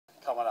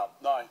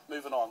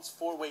moving on. It's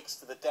 4 weeks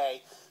to the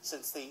day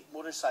since the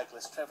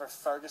motorcyclist Trevor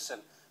Ferguson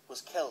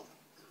was killed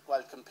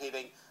while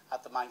competing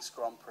at the Manx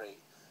Grand Prix.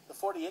 The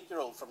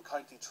 48-year-old from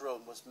County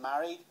Tyrone was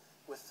married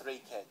with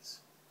 3 kids.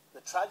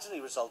 The tragedy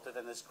resulted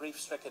in his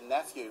grief-stricken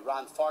nephew,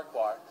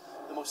 Farquhar,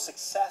 the most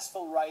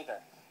successful rider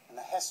in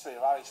the history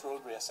of Irish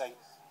road racing,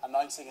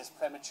 announcing his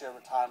premature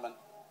retirement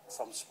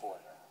from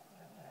sport.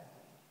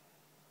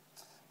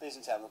 Ladies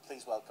and gentlemen,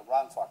 please welcome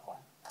Farquhar.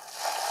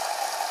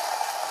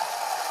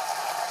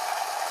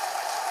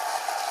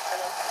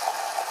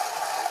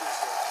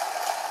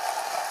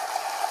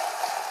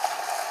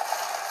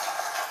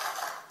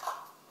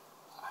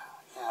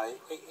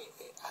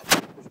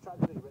 There's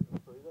tragedy written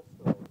through this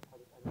story,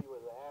 and you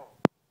were there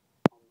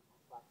on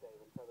that day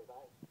when Trevor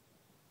died.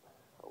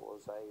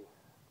 I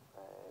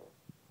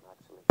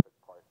actually took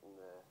part in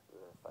the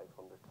 500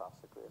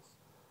 Classic race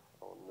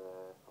on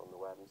the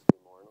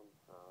Wednesday morning,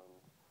 and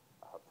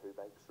I had 2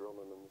 bikes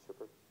running in the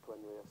Super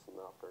Twin race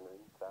in the afternoon.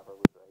 Trevor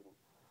was riding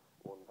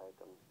one bike,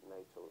 and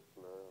Nigel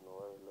Moore,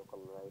 another local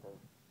rider,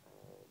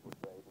 was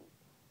riding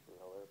the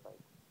other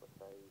bike,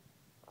 which I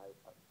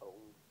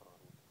owned.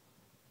 And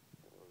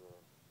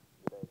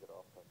the day got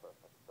off to a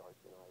perfect start.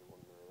 I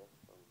won the race,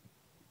 and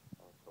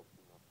I was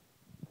hoping that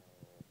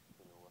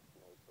with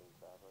Nigel and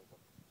Trevor, that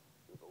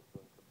we both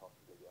of them could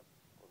possibly get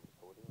on the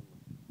podium.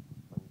 And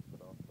things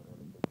got off to a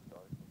really good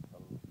start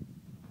until that.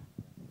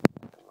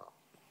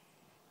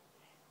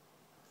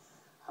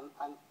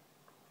 And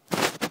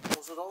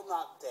was it on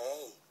that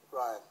day,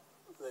 Ryan,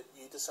 that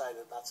you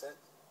decided that's it?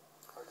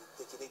 Or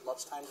did you need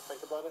much time to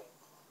think about it?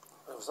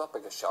 It was that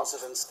big a shock. Was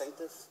it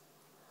instinctive?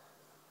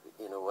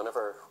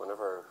 Whenever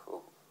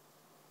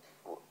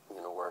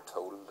we're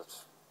told that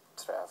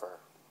Trevor,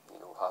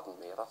 hadn't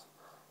made it,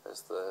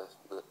 is the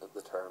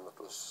term that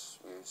was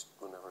used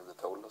whenever they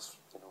told us,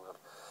 that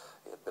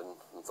he had been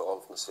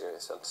involved in a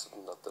serious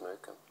incident at the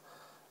Nuke, and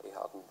he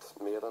hadn't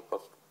made it.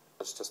 But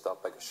it's just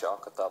that big a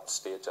shock. At that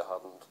stage, I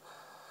hadn't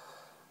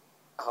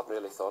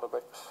really thought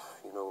about,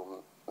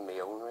 my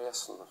own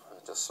race, and I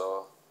just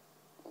saw,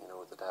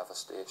 the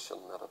devastation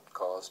that it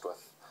caused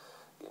with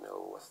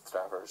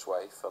Trevor's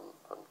wife and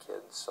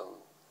kids and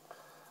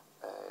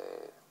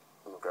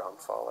my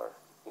grandfather,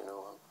 and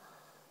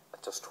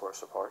it just tore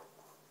us apart.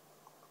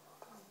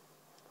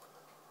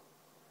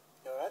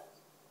 You alright?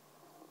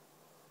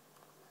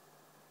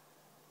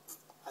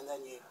 And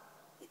then you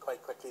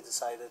quite quickly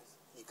decided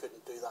you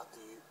couldn't do that to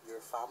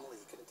your family,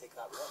 you couldn't take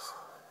that risk.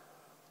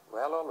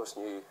 Well, I always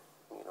knew,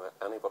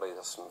 anybody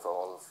that's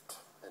involved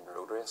in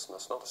road racing,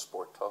 it's not a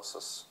sport to us,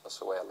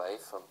 it's a way of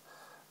life, and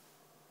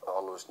I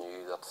always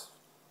knew that,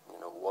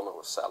 one, it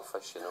was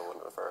selfish,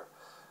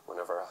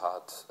 whenever I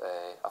had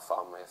a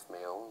family of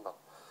my own, but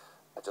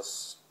I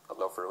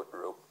love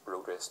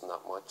road racing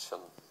that much,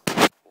 and,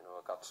 I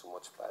got so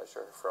much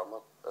pleasure from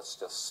it. It's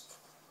just,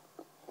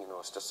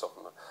 it's just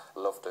something I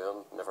love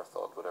doing, never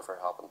thought would ever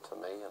happen to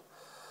me, and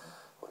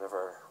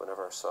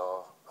whenever I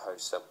saw how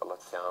simple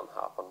it can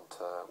happen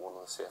to one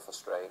of the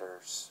safest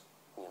riders,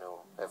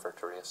 ever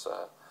to race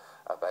a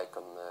bike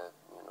on the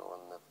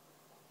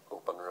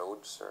open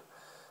roads, or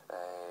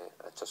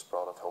it just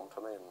brought it home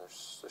to me. And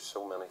there's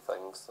so many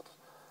things that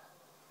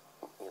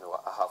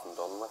I haven't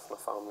done with my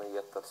family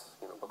yet, that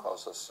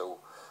because I was so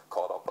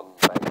caught up in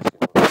bikes,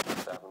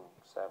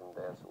 7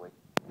 days a week,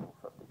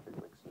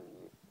 52 weeks a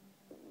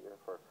year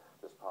for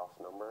this past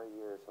number of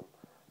years, and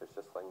there's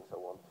just things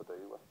I want to do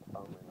with the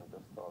family, and I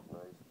just thought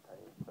now's the time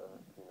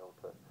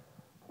to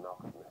knock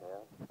it in the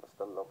head. I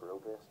still love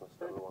road racing, I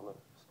still want to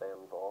stay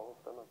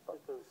involved in it. But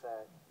those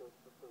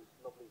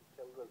lovely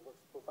children, was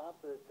that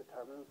the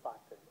determining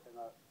factor in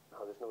that?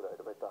 No, there's no doubt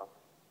about that.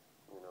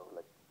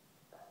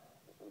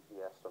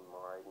 Yes, I'm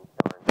married, and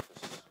Karen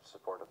has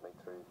supported me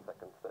through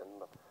thick and thin,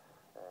 but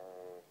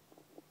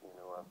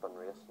I've been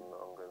racing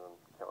longer than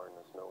Karen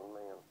has known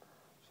me, and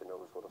she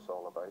knows what it's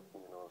all about,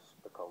 and it's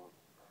become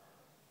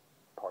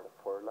part of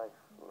her life.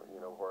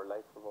 Her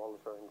life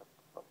revolves around it.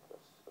 But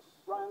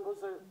Ryan, was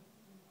there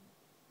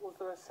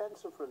a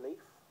sense of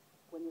relief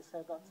when you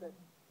said that's it?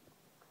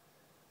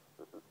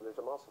 There's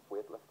a massive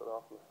weight lifted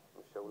off my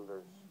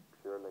shoulders,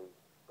 purely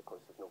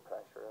because there's no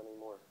pressure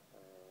anymore.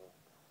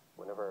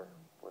 Whenever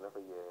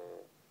you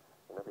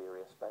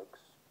race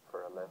bikes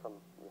for a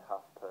living, you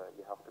have to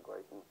go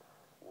out and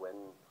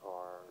win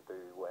or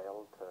do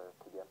well to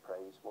get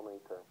prize money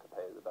to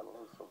pay the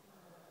bills. And,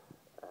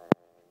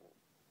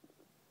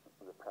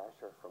 the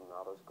pressure from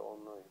that is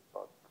gone now,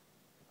 but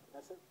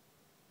miss it?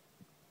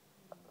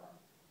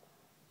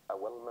 I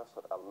will miss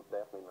it. I'll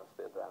definitely miss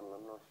the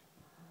adrenaline rush.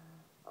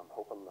 I'm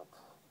hoping that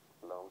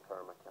long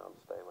term I can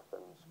stay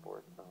within the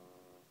sport and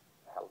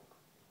help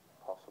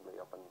possibly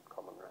up and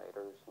coming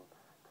riders and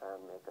try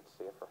and make it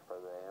safer for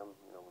them,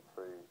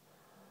 through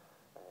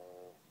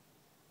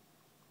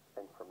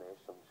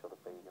information, should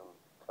it be on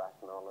track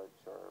knowledge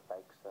or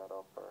bike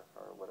setup or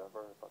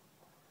whatever. But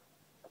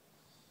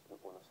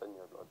when it's in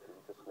your blood, you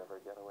just never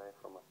get away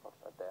from it. But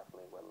I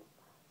definitely will.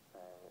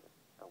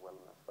 I will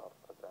miss that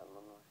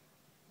adrenaline rush.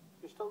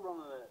 You're still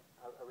running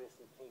a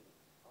racing team,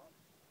 right?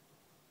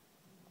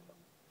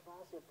 Can I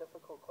ask ask you a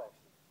difficult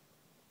question.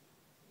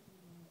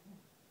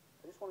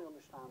 I just want to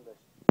understand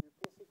this. You're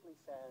basically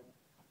saying,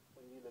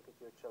 when you look at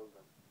your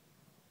children,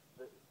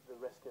 the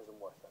risk isn't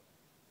worth it.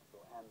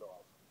 So end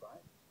all,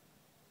 right?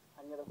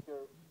 And yet if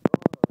you're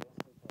running a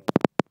racing team,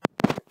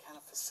 you're kind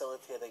of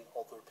facilitating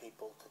other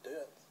people to do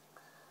it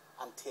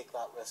and take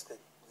that risk that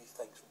you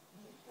think's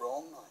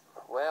wrong now.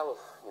 Well,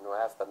 you know,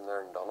 I've been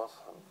there and done it.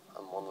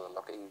 I'm one of the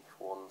lucky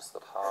ones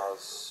that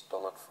has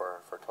done it for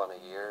 20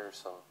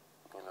 years and,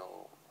 you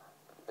know,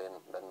 been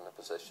in a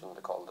position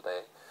to call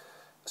today.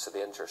 It's a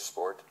dangerous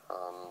sport,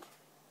 and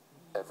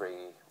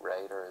every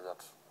rider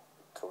that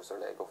throws their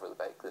leg over the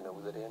bike, they know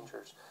the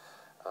dangers.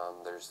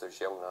 And there's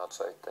young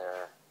lads out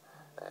there,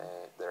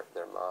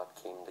 they're mad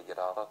keen to get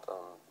at it,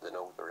 and they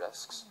know the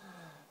risks.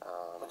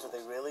 But do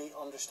they really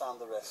understand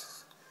the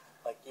risks?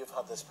 Like, you've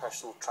had this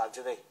personal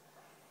tragedy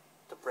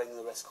to bring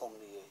the risk home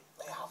to you.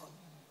 They haven't.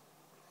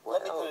 Well,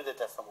 let me put it a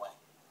different way.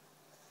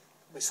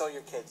 We saw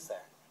your kids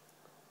there.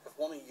 If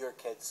one of your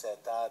kids said,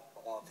 Dad,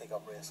 I want to take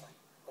up racing,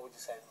 what would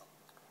you say to them?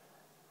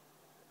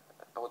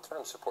 I would try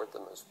and support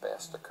them as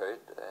best I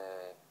could.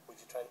 Would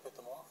you try to put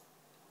them off?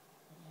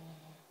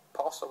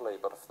 Possibly,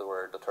 but if they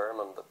were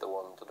determined that they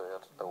wanted to do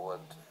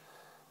it,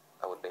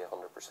 I would be 100%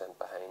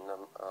 behind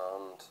them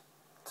and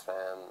try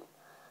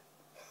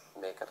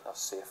and make it as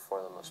safe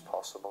for them as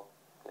possible.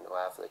 You know,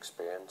 I have the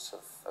experience.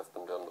 I've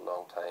been doing it a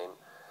long time.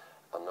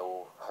 I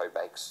know how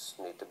bikes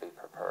need to be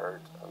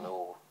prepared. I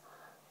know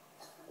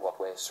what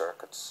way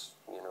circuits,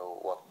 you know,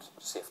 what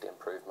safety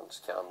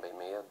improvements can be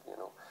made. You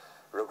know,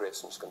 road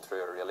racing's gone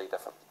through a really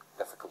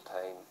difficult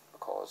time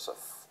because of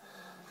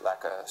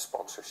lack of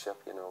sponsorship.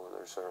 You know,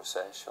 there's a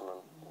recession,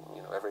 and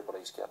you know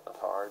everybody's getting it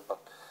hard.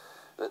 But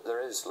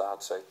there is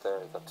lads out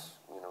there that,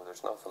 you know,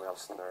 there's nothing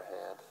else in their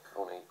head,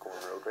 only going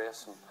road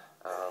racing.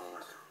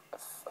 And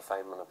if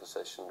I'm in a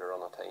position to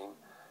run a team,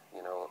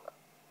 you know,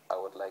 I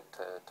would like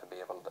to be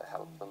able to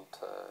help them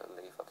to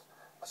leave it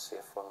as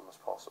safe for them as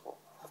possible.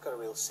 I've got a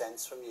real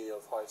sense from you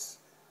of how it's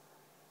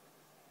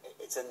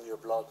in your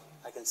blood.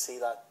 I can see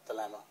that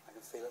dilemma. I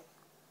can feel it.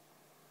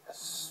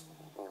 It's,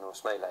 you know,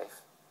 it's my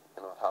life.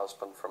 You know, it has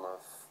been from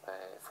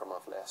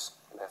I've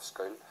left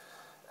school.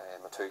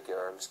 My two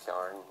girls,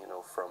 Karen, you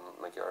know, from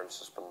my girls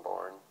has been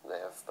born. They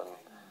have been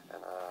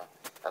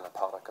in a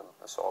paddock, and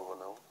that's all we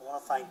know. I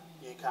want to thank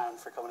you, Karen,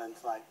 for coming in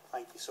tonight.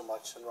 Thank you so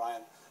much. And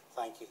Ryan,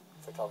 thank you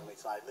for talking to me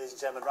tonight. Ladies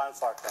and gentlemen, Ryan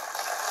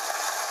Farquhar.